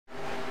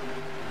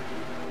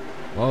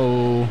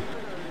Whoa.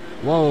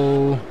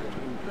 Whoa.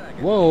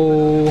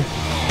 Whoa.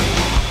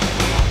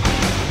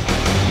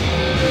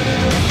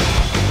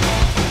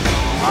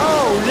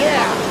 Oh,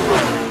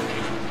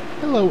 yeah!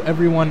 Hello,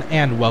 everyone,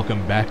 and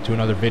welcome back to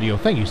another video.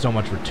 Thank you so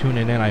much for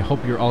tuning in. I hope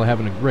you're all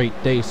having a great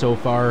day so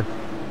far.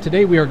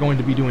 Today we are going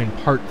to be doing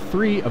part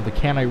 3 of the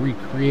Can I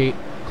Recreate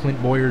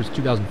Clint Bowyer's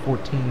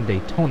 2014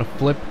 Daytona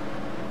flip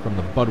from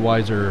the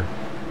Budweiser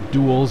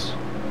Duels.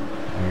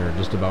 We are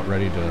just about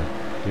ready to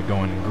get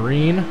going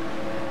green.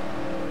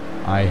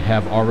 I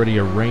have already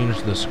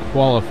arranged this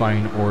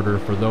qualifying order.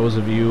 For those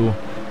of you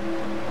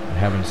that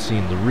haven't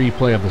seen the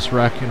replay of this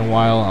wreck in a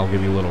while, I'll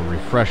give you a little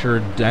refresher.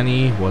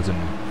 Denny was in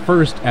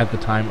first at the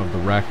time of the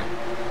wreck.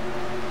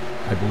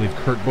 I believe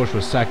Kurt Busch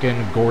was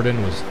second.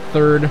 Gordon was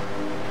third.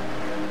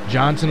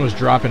 Johnson was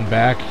dropping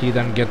back. He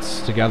then gets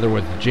together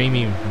with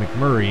Jamie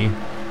McMurray.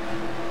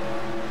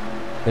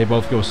 They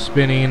both go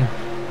spinning.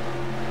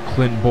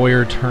 Clint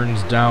Bowyer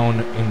turns down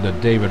into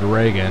David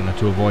Reagan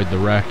to avoid the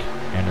wreck,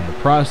 and in the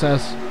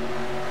process,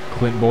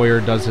 Clint Bowyer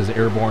does his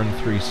airborne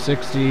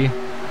 360,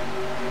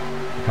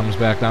 comes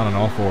back down on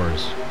all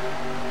fours.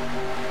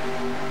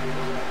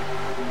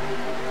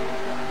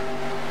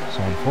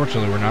 So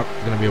unfortunately, we're not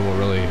going to be able to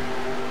really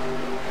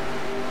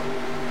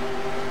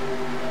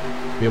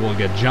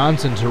get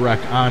Johnson to wreck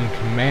on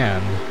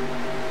command.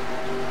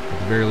 At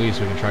the very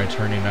least, we can try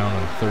turning down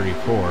on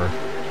 34.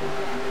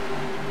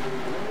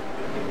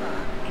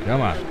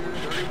 Come on.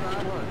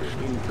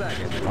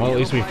 Well, at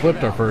least we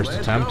flipped our first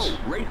attempt.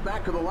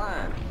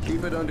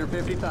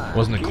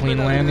 Wasn't a clean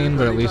landing,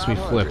 but at least we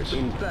flipped.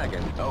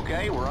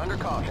 Okay, we're under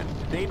caution.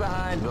 Stay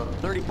behind the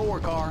 34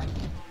 car.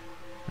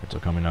 Alright, so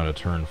coming out of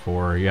turn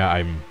 4. Yeah,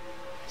 I'm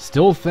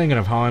still thinking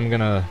of how I'm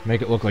going to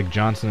make it look like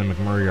Johnson and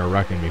McMurray are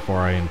wrecking before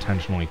I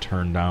intentionally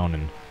turn down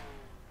and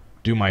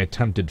do my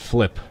attempted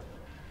flip.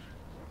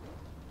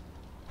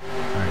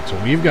 Alright,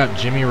 so we've got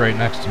Jimmy right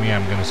next to me.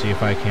 I'm going to see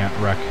if I can't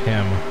wreck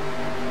him.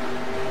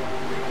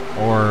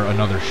 Or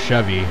another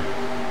Chevy.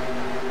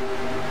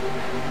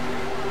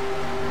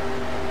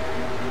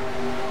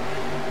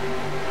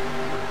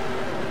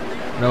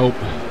 Nope.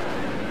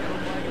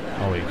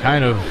 Oh, he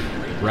kind of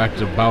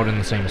wrecked about in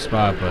the same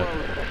spot, but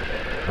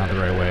not the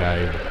right way.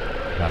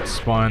 I got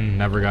spun,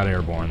 never got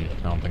airborne.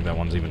 I don't think that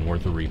one's even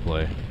worth a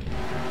replay.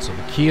 So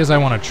the key is I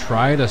want to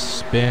try to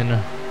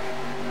spin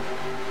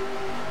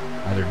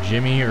either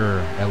Jimmy or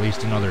at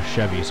least another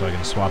Chevy so I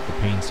can swap the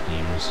paint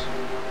schemes.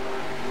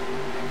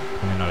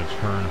 Coming out of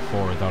turn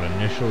 4 without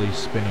initially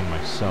spinning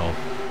myself.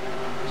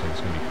 Looks like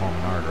it's going to be Paul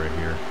Menard right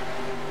here.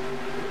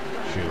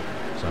 Shoot.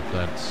 Except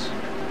that's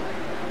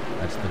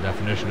the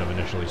definition of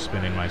initially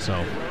spinning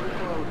myself.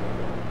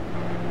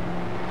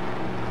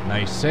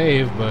 Nice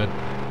save, but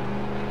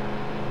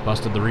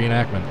busted the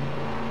reenactment.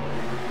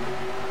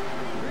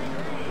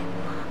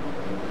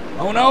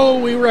 Oh no!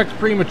 We wrecked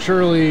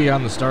prematurely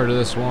on the start of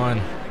this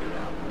one.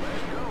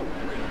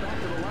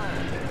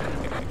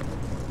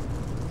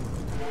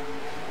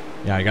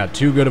 Yeah, I got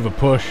too good of a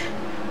push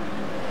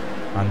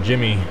on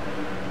Jimmy.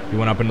 He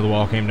went up into the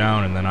wall, came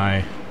down, and then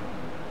I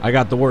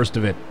got the worst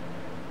of it.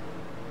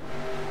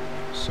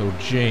 So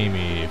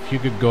Jamie, if you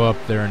could go up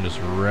there and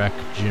just wreck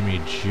Jimmy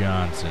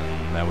Johnson,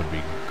 that would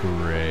be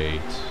great.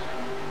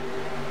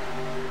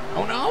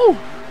 Oh no!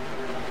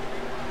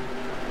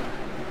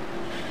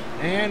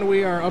 And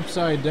we are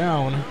upside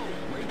down.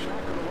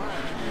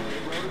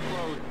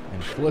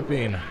 And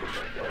flipping.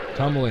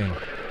 Tumbling.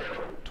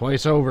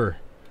 Twice over.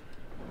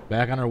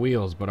 Back on our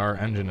wheels, but our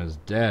engine is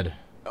dead.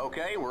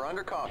 Okay, we're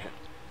under caution.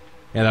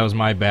 Yeah, that was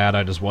my bad.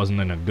 I just wasn't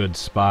in a good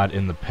spot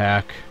in the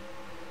pack.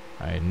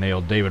 I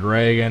nailed David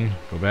Reagan.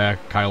 Go back.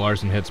 Kyle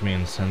Larson hits me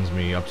and sends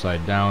me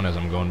upside down as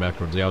I'm going back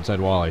towards the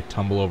outside wall. I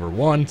tumble over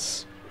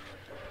once.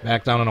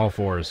 Back down on all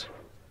fours.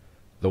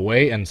 The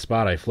way and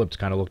spot I flipped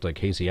kind of looked like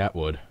Casey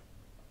Atwood.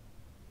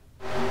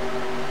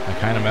 I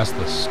kind of messed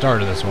the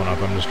start of this one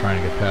up. I'm just trying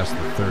to get past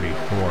the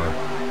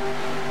 34.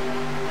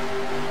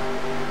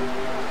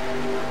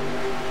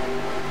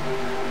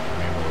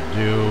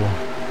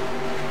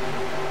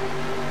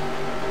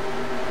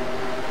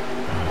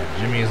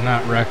 Jimmy is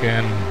not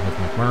wrecking with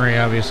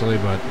McMurray, obviously,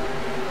 but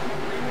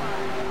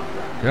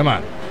come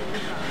on.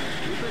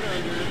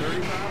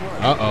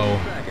 Uh-oh.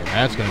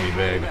 That's going to be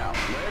big.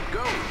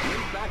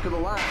 Back to the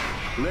line.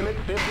 Limit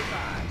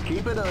 55.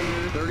 Keep it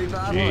under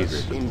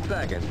 3,500 in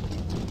second.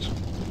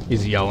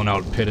 He's yelling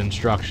out pit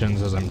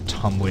instructions as I'm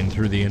tumbling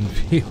through the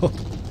infield.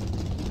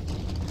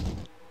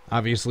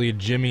 Obviously,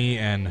 Jimmy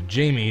and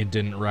Jamie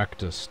didn't wreck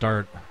to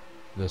start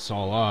this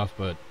all off,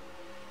 but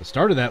the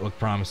start of that looked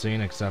promising,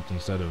 except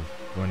instead of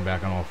going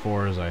back on all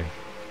fours, I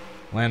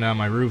landed on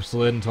my roof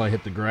slid until I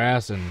hit the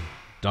grass and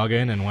dug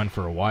in and went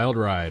for a wild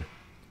ride.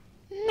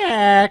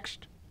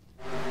 Next!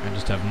 I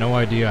just have no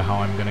idea how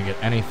I'm going to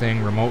get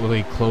anything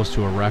remotely close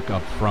to a wreck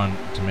up front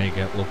to make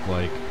it look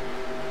like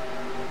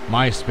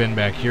my spin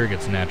back here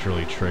gets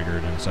naturally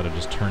triggered instead of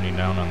just turning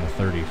down on the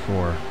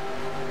 34.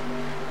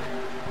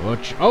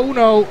 Which, oh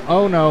no,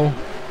 oh no.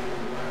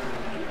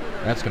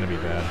 That's going to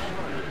be bad.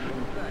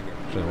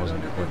 Actually, it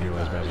wasn't nearly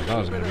as bad as I thought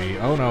it was going to be.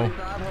 Oh, no.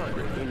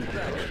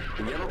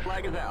 The yellow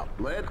flag is out.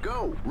 Let's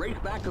go. Race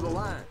back to the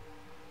line.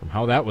 From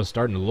how that was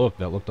starting to look,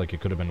 that looked like it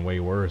could have been way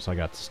worse. I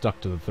got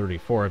stuck to the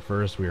 34 at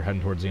first. We were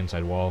heading towards the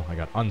inside wall. I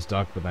got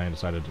unstuck, but then I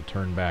decided to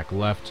turn back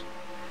left.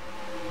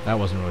 That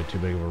wasn't really too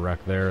big of a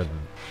wreck there.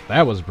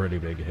 That was a pretty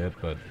big hit,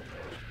 but...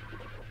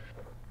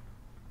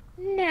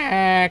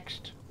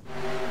 Next!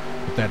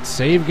 With that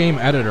save game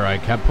editor, I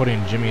kept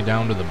putting Jimmy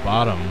down to the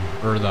bottom,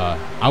 or the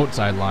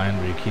outside line,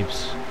 but he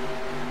keeps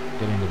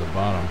getting to the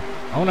bottom.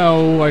 Oh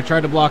no, I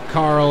tried to block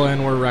Carl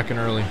and we're wrecking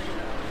early.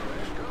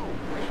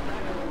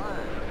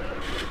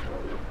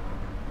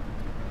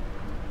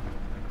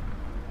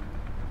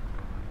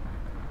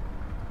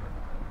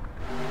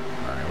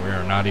 Alright, we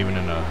are not even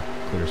in a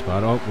clear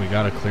spot. Oh, we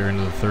gotta clear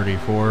into the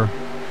 34.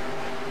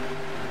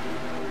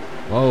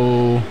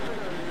 Whoa.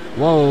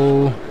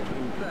 Whoa.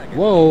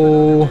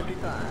 Whoa.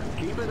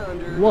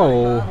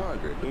 Whoa.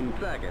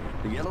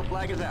 The yellow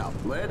flag is out.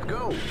 Let's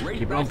go.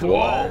 Keep it off the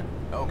wall.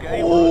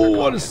 Okay. Oh,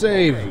 what a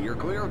save. Okay, you're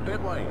clear of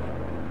pit lane.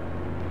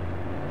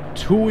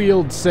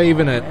 Two-wheeled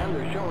saving it. And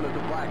they're showing us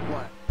a black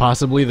flag.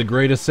 Possibly the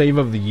greatest save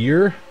of the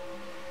year.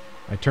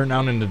 I turn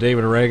down into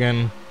David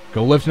Reagan,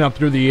 go lifting up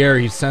through the air.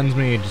 He sends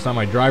me just on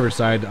my driver's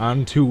side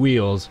on two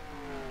wheels.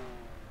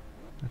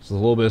 It's a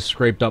little bit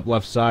scraped up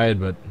left side,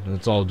 but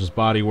it's all just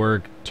body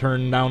work.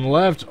 Turn down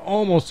left,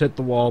 almost hit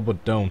the wall,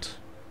 but don't.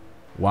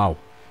 Wow.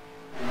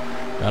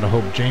 Gotta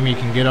hope Jamie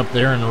can get up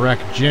there and wreck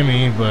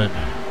Jimmy, but...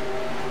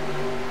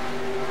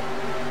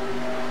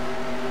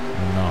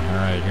 No,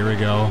 alright, here we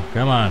go.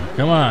 Come on,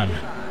 come on.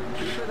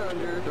 Keep it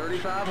under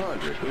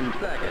 3,500 in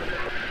second.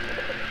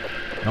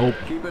 Nope.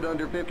 Keep it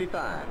under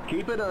 55.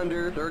 Keep it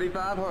under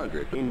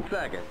 3,500 in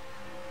second.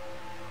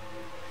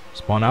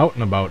 Spun out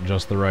in about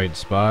just the right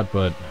spot,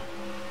 but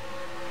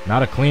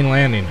not a clean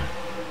landing.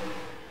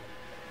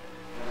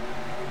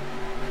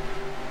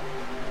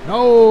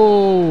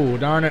 No!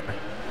 Darn it.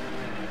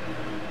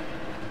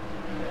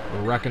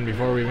 We're wrecking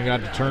before we even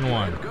got to turn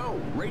one. Let's go.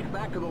 Race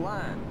back to the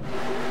line.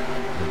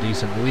 A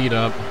decent lead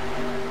up.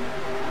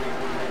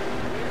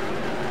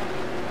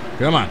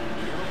 Come on.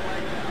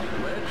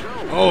 Let's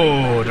go.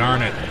 Oh,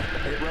 darn it.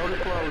 Pit road is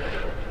closed.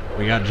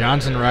 We got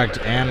Johnson wrecked,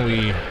 and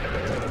we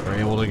were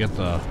able to get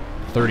the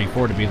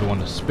 34 to be the one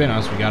to spin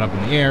us. We got up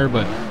in the air,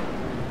 but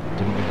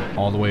didn't get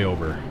all the way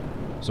over.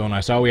 So when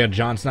I saw we had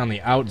Johnson on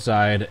the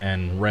outside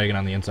and Reagan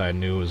on the inside, I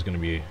knew it was going to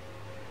be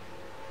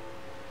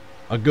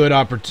a good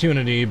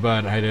opportunity,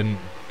 but I didn't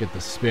get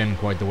the spin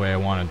quite the way I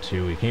wanted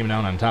to. He came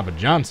down on top of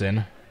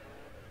Johnson.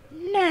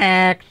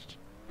 Next.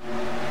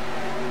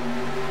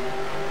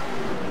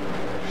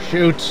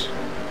 Shoot.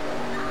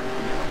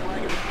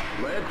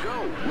 Let's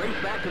go.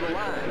 Race back to the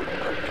line.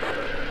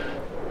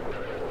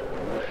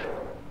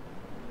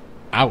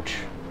 Ouch.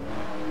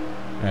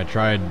 I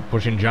tried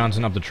pushing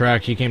Johnson up the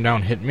track. He came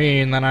down, hit me,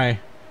 and then I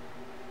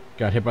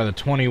got hit by the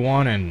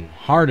 21 and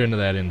hard into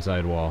that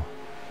inside wall.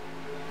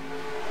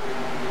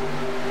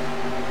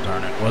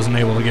 Darn it. Wasn't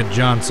able to get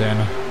Johnson.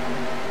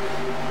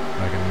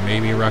 I can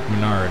maybe wreck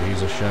Menard.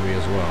 He's a Chevy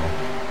as well.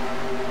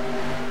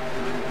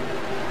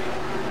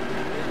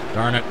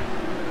 Darn it.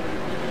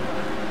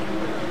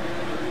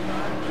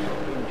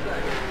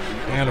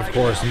 And of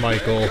course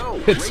Michael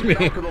hits me.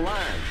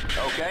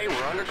 Okay,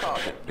 we're under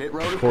caution. Pit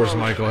road is Of course closed.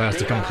 Michael has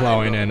to come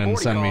plowing in and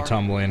send me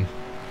tumbling.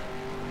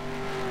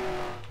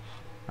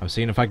 I was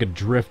seeing if I could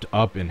drift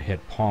up and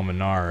hit Paul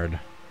Menard.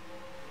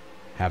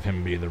 Have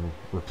him be the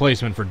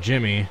replacement for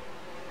Jimmy.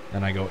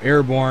 Then I go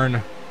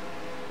airborne,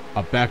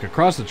 up back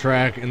across the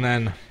track, and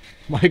then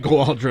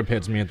Michael Aldrip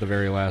hits me at the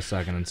very last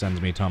second and sends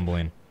me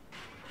tumbling.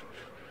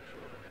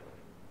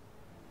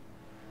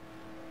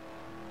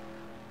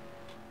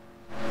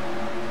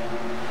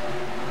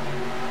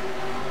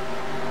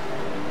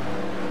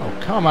 Oh,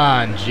 come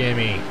on,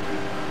 Jimmy.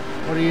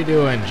 What are you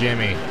doing,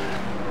 Jimmy?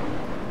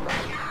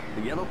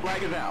 The yellow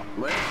flag is out.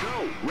 Let's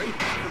go. Race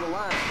back to the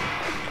line.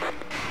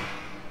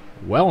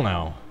 Well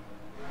now.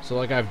 So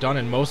like I've done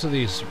in most of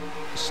these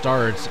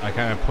starts, I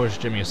kind of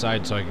pushed Jimmy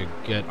aside so I could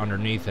get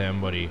underneath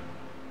him, but he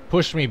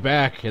pushed me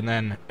back, and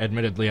then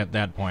admittedly at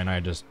that point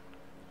I just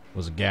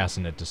was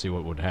gassing it to see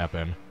what would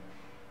happen.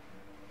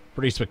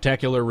 Pretty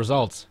spectacular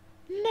results.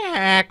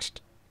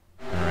 Next!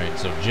 Alright,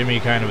 so Jimmy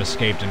kind of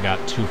escaped and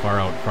got too far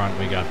out front.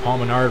 We got Paul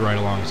Menard right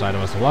alongside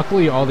of us.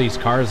 Luckily all these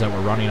cars that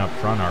were running up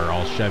front are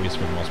all Chevys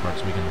for the most part,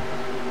 so we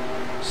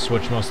can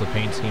switch most of the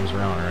paint schemes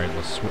around. Alright,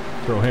 let's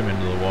throw him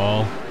into the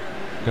wall.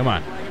 Come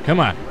on, come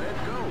on.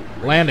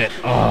 Land it.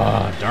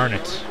 Oh, darn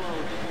it.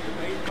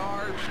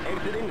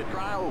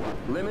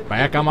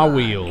 Back on my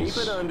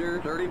wheels.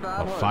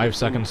 About 5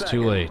 seconds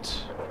too late.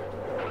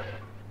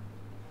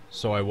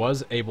 So I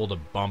was able to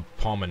bump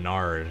Paul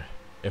Menard.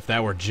 If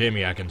that were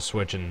Jimmy, I can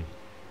switch, and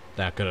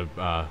that could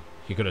have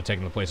he could have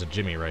taken the place of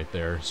Jimmy right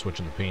there,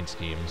 switching the paint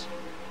schemes.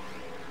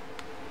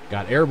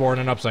 Got airborne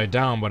and upside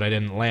down, but I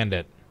didn't land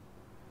it.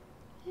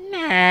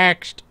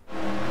 Next.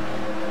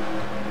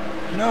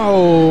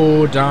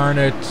 No, darn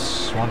it.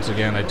 Once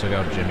again, I took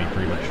out Jimmy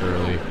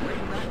prematurely.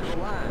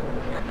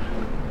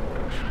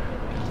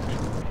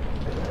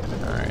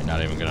 Alright, not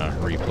not even gonna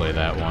replay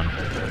that one.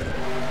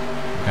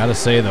 Gotta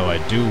say though,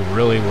 I do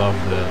really love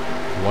the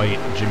white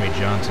Jimmy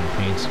Johnson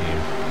paint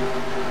scheme.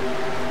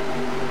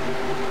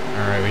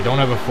 Alright, we don't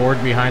have a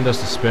Ford behind us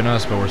to spin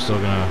us, but we're still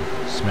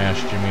gonna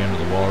smash Jimmy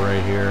into the wall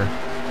right here.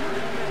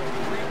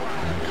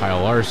 And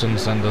Kyle Larson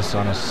sends us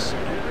on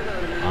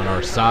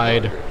our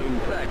side.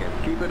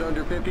 Keep it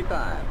under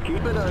 55.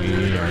 Keep it under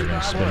We are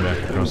gonna spin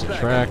back across the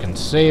track and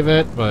save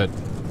it, but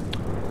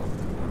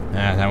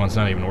that one's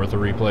not even worth a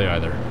replay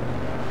either.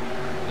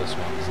 This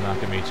one's not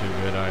gonna be too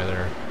good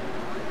either.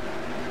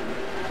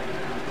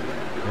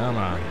 Come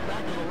on.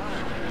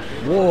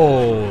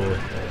 Whoa!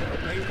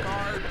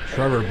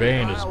 Trevor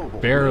Bain just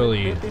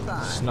barely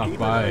snuck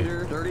by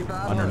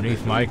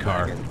underneath my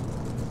car.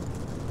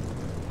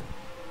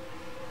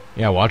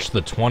 Yeah, watch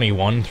the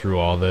 21 through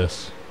all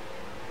this.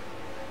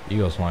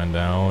 Eagles flying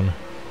down.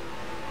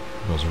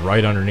 Goes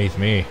right underneath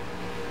me.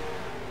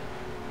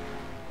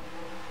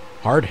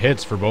 Hard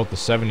hits for both the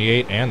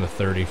 78 and the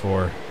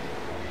 34.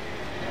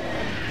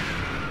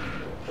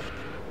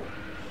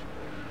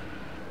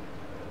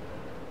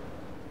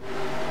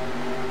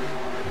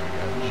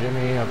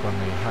 Jimmy up on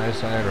the high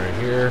side right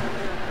here.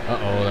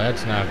 Uh-oh,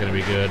 that's not going to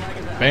be good.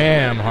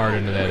 Bam! Hard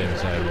into that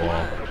inside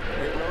wall.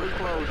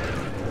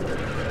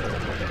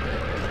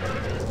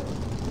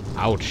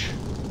 Ouch.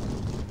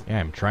 Yeah,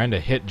 I'm trying to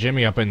hit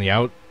Jimmy up in the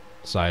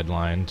outside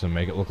line to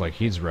make it look like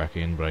he's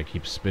wrecking, but I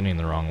keep spinning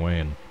the wrong way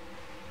and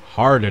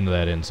hard into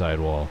that inside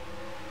wall.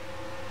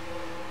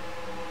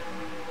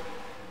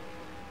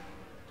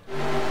 And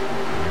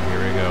here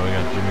we go. We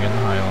got Jimmy in the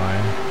high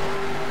line.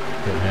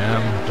 Hit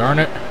him. Darn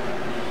it.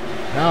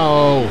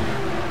 No!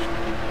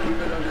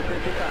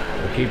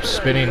 We keep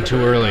spinning too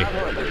early.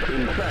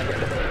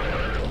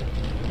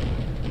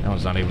 That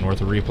one's not even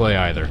worth a replay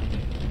either. Come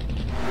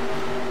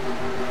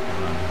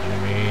on,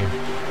 Jimmy.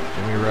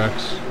 Jimmy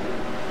Rex.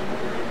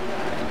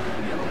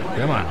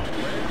 Come on.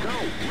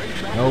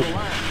 Nope.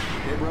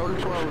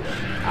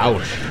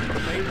 Ouch.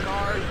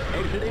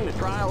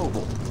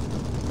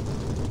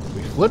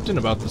 We flipped in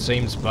about the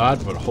same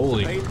spot, but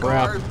holy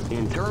crap.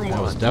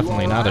 That was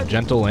definitely not a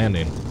gentle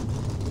landing.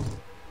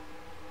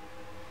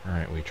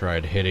 Alright, we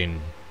tried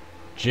hitting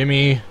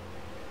Jimmy,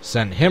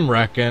 sent him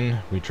wrecking.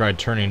 We tried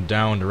turning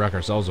down to wreck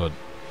ourselves, but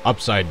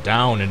upside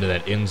down into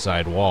that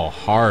inside wall,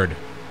 hard.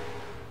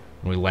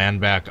 And we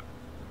land back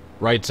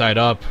right side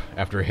up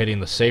after hitting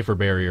the safer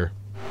barrier.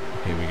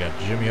 Okay, we got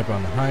Jimmy up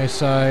on the high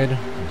side. We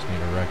just need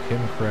to wreck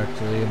him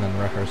correctly and then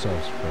wreck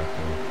ourselves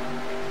correctly.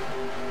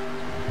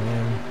 Spin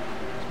him,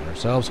 spin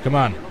ourselves, come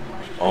on.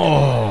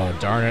 Oh,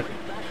 darn it.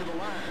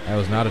 That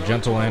was not a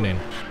gentle landing.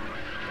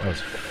 That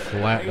was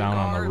flat down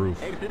on the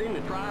roof.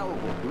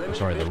 I'm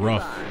sorry, the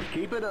roof.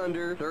 Keep it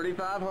under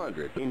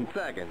 3,500 in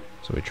seconds.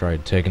 So we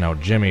tried taking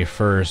out Jimmy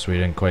first. We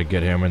didn't quite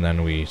get him, and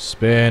then we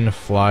spin,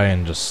 fly,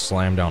 and just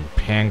slam down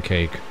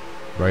pancake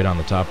right on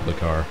the top of the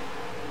car.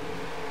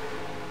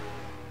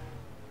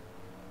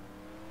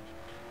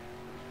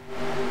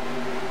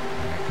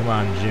 Right, come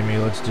on, Jimmy,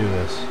 let's do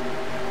this.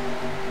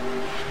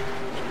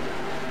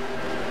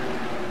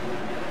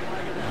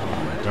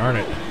 Oh, darn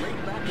it.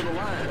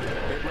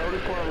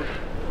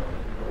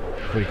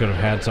 If we could have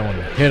had someone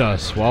hit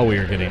us while we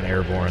were getting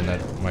airborne, that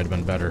might have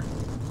been better.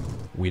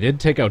 We did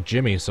take out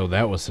Jimmy, so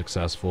that was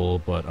successful,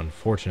 but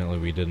unfortunately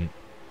we didn't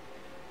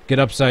get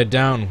upside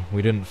down.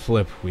 We didn't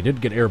flip. We did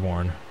get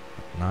airborne.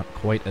 Not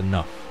quite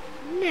enough.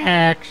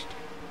 Next!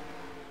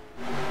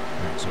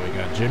 Alright, so we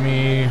got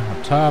Jimmy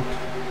up top.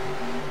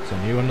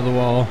 Send you into the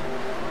wall.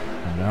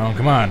 And down.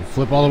 Come on,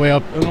 flip all the way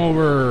up and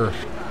over.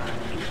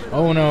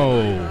 Oh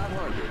no!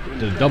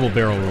 Did a double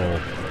barrel roll.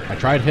 I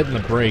tried hitting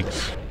the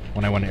brakes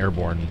when I went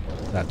airborne.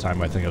 That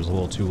time I think it was a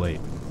little too late.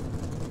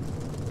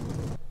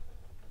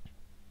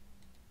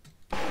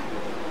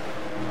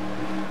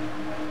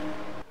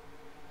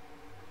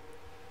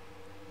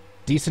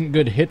 Decent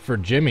good hit for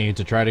Jimmy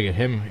to try to get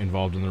him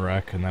involved in the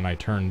wreck, and then I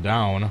turned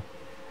down.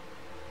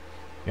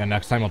 Yeah,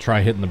 next time I'll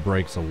try hitting the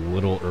brakes a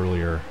little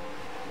earlier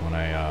when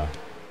I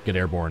get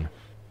airborne.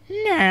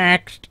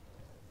 Next!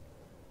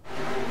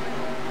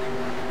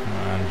 Come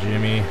on,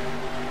 Jimmy.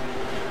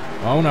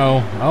 Oh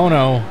no, oh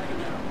no.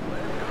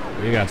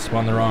 We got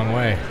spun the wrong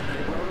way.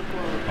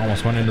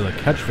 Almost went into the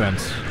catch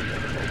fence.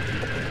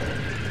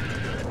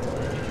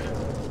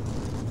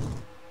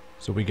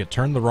 So we get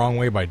turned the wrong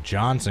way by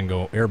Johnson,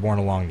 go airborne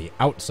along the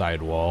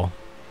outside wall.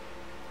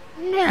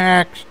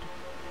 Next!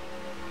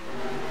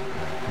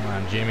 Come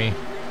on, Jimmy.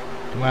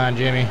 Come on,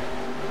 Jimmy.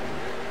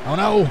 Oh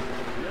no!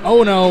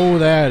 Oh no,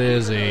 that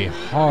is a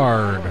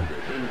hard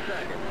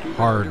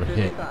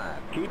hit.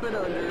 Keep it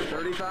under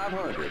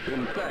 3,500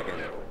 in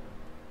seconds.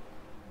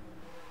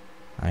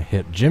 I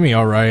hit Jimmy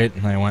alright,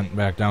 and I went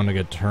back down to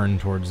get turned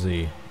towards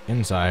the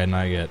inside, and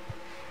I get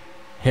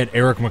hit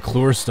Eric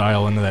McClure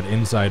style into that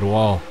inside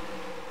wall.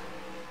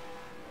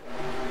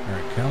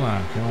 Alright, come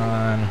on, come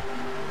on.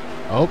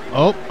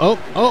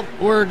 Oh,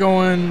 we're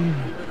going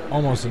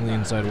almost in the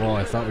inside wall.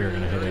 I thought we were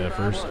going to hit it at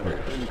first, but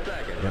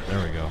yep,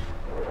 there we go.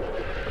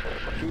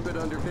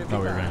 Thought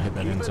we were going to hit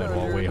that inside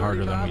wall way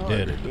harder than we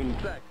did.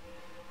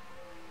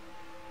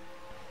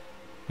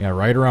 Yeah,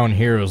 right around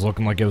here it was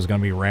looking like it was going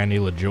to be Randy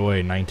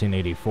LaJoy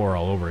 1984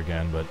 all over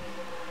again, but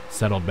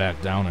settled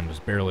back down and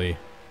just barely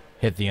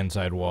hit the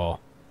inside wall.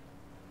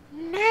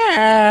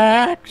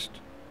 Next!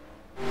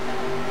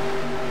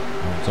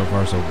 Right, so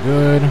far so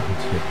good.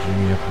 Let's hit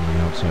Jimmy up on the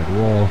outside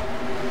wall.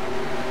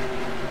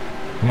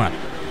 Come on.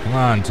 Come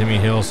on, Timmy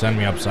Hill, send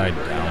me upside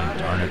down,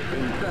 darn it.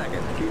 In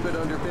seconds, keep it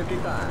under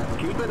 55.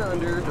 Keep it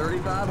under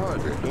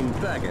 3,500. In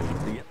seconds.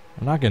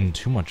 I'm not getting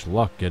too much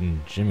luck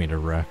getting Jimmy to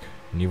wreck.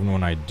 And even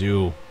when I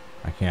do,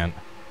 I can't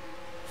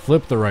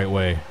flip the right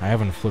way. I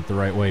haven't flipped the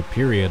right way,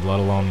 period, let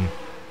alone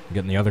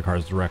getting the other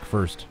cars to wreck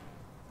first.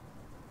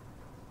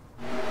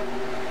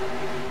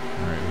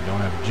 Alright, we don't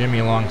have Jimmy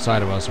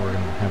alongside of us, so we're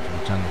going to have to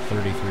pretend the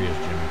 33 is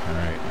Jimmy.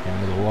 Alright,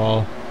 into the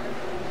wall.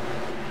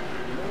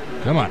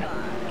 Come on.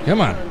 Come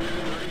on.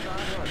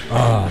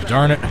 Oh,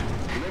 darn it.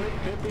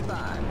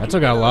 That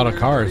took out a lot of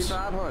cars.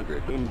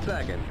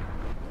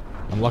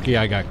 I'm lucky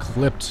I got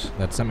clipped.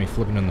 That sent me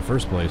flipping in the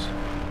first place.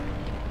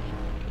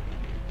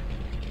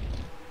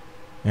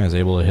 Yeah, I was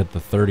able to hit the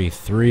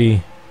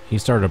 33. He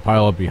started to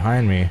pile up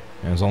behind me,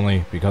 and it was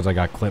only because I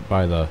got clipped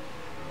by the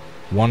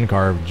one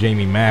car of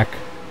Jamie Mack.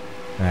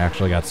 I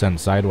actually got sent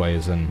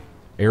sideways and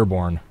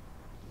airborne.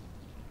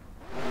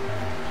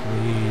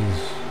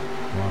 Please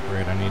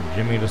cooperate. I need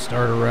Jimmy to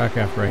start a wreck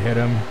after I hit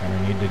him, and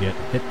I need to get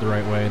hit the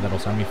right way. That'll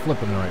send me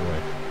flipping the right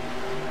way.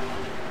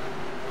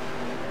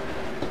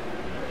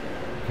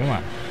 Come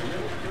on.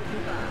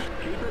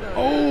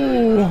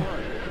 Oh!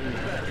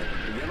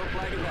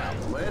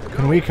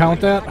 Can we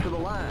count that?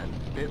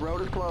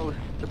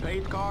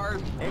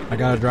 I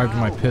gotta drive to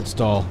my pit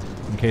stall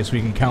in case we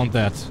can count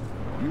that.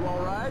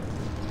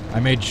 I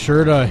made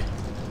sure to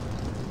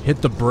hit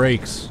the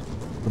brakes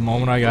the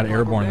moment I got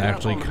airborne. That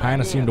actually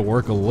kind of seemed to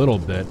work a little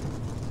bit.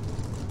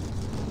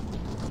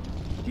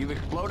 You've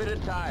exploded a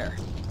tire.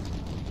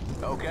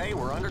 Okay,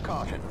 we're under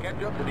caution.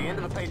 Catch up to the end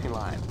of the pacing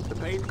line. The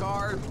pace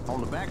cars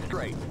on the back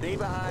straight. Stay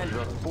behind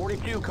the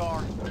 42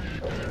 car.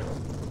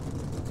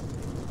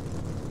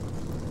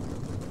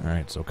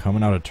 Alright, so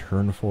coming out of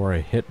turn 4, I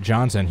hit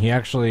Johnson. He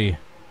actually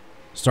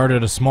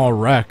started a small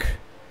wreck.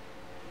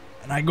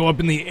 And I go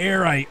up in the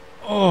air.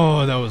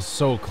 Oh, that was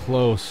so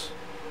close.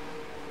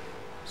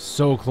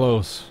 So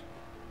close.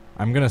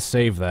 I'm going to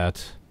save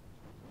that.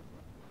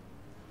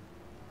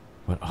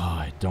 But, oh,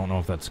 I don't know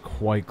if that's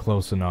quite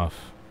close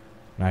enough.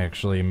 And I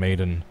actually made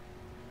an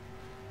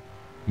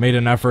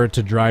effort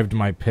to drive to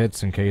my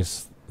pits in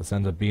case this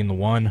ends up being the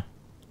one,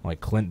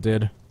 like Clint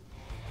did.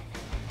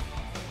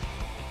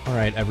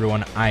 Alright,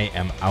 everyone, I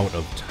am out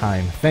of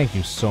time. Thank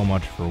you so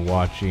much for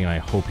watching. I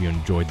hope you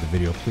enjoyed the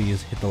video.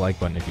 Please hit the like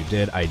button if you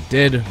did. I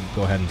did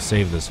go ahead and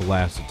save this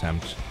last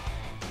attempt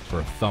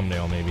for a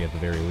thumbnail, maybe at the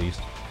very least.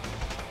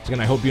 So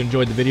again, I hope you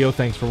enjoyed the video.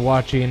 Thanks for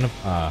watching.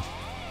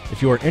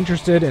 If you are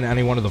interested in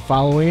any one of the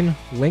following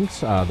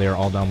links, they are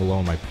all down below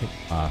in my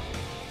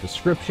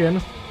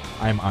description.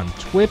 I'm on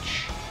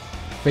Twitch,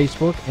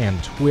 Facebook,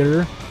 and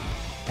Twitter.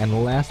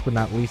 And last but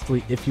not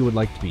leastly, if you would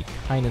like to be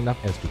kind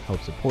enough as to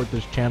help support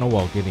this channel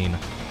while getting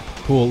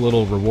cool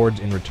little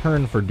rewards in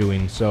return for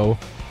doing so,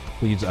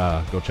 please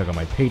go check out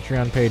my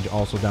Patreon page,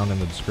 also down in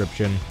the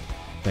description.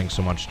 Thanks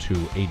so much to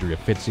Adria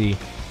Fitzy,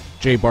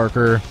 Jay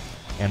Barker,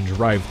 and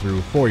Drive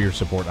Through for your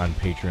support on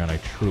Patreon. I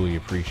truly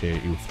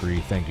appreciate you three.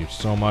 Thank you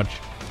so much.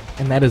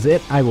 And that is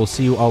it. I will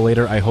see you all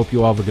later. I hope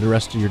you all have a good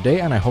rest of your day,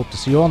 and I hope to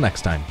see you all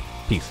next time.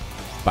 Peace.